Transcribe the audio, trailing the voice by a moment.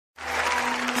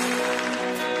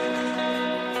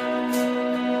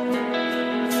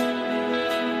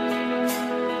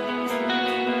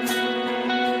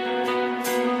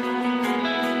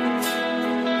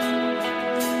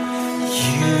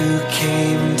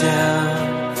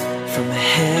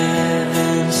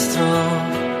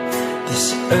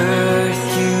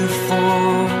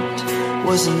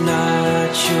was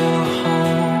not your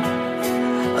home.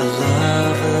 A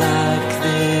love like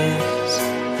this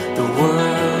the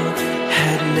world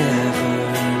had never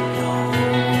known.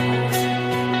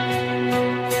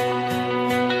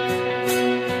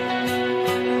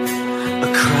 A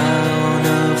crown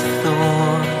of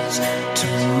thorns to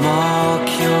mark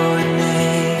your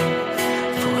name.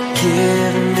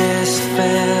 Forgiveness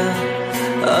fell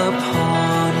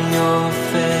upon your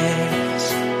face.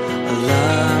 A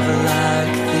love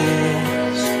like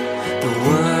this the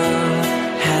world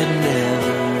had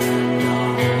never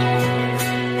known.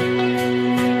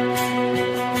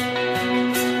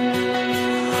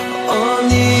 On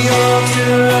the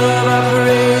altar of our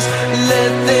praise,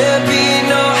 let there be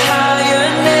no higher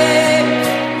name.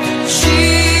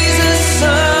 Jesus,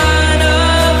 Son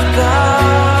of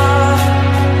God,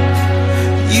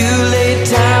 you laid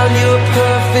down your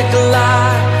perfect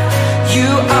life.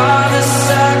 You are the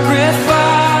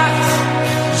sacrifice.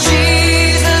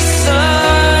 Jesus,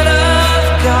 Son of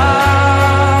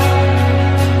God,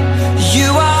 you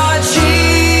are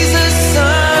Jesus,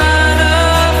 Son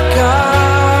of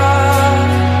God.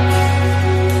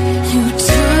 You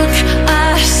took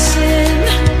our sin,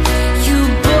 you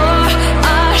bore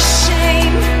our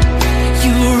shame,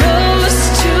 you rose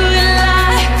to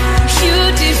life, you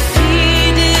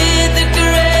defeated the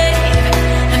grave,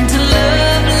 and to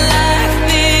love like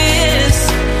this,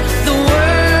 the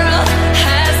world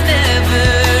has never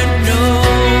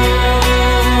known.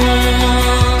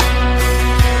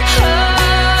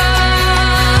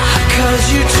 'Cause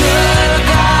you took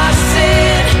our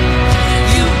sin,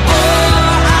 you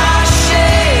bore our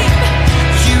shame,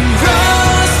 you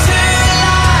rose to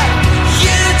life,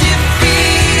 you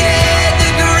defeated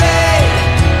the grave.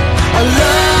 A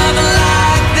love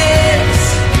like this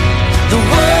the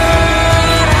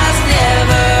world has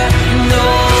never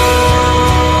known.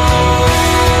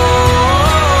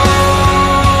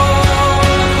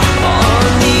 On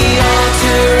the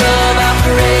altar of our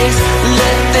praise,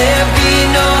 let there be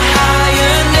no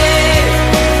higher name.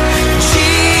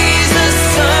 Jesus,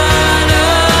 Son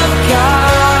of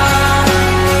God,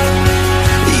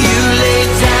 you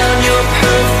laid down your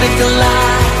perfect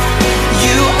life.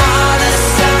 You are the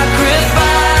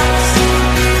sacrifice.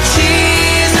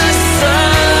 Jesus,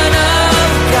 Son of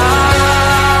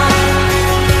God,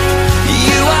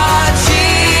 you are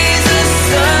Jesus,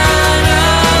 Son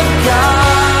of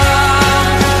God.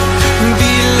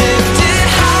 Be lifted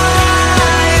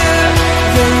higher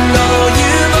than all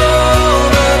you've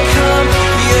overcome.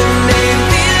 Your name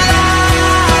be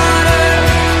louder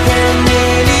than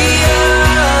any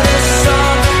other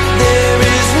song. There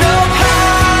is no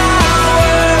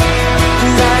power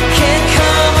that can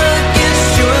come against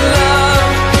your love.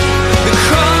 The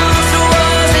cross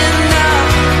was enough.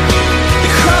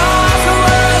 The cross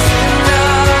was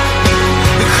enough.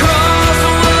 The cross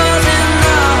was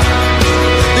enough.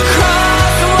 The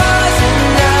cross was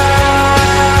enough.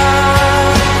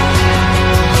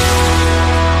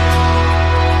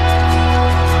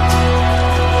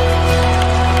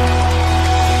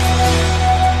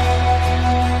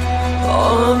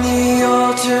 On the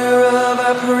altar of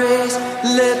our praise,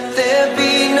 let there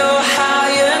be no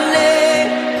higher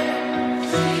name.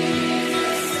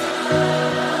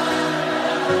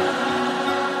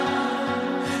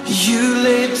 You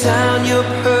laid down your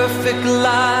perfect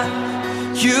life.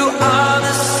 You are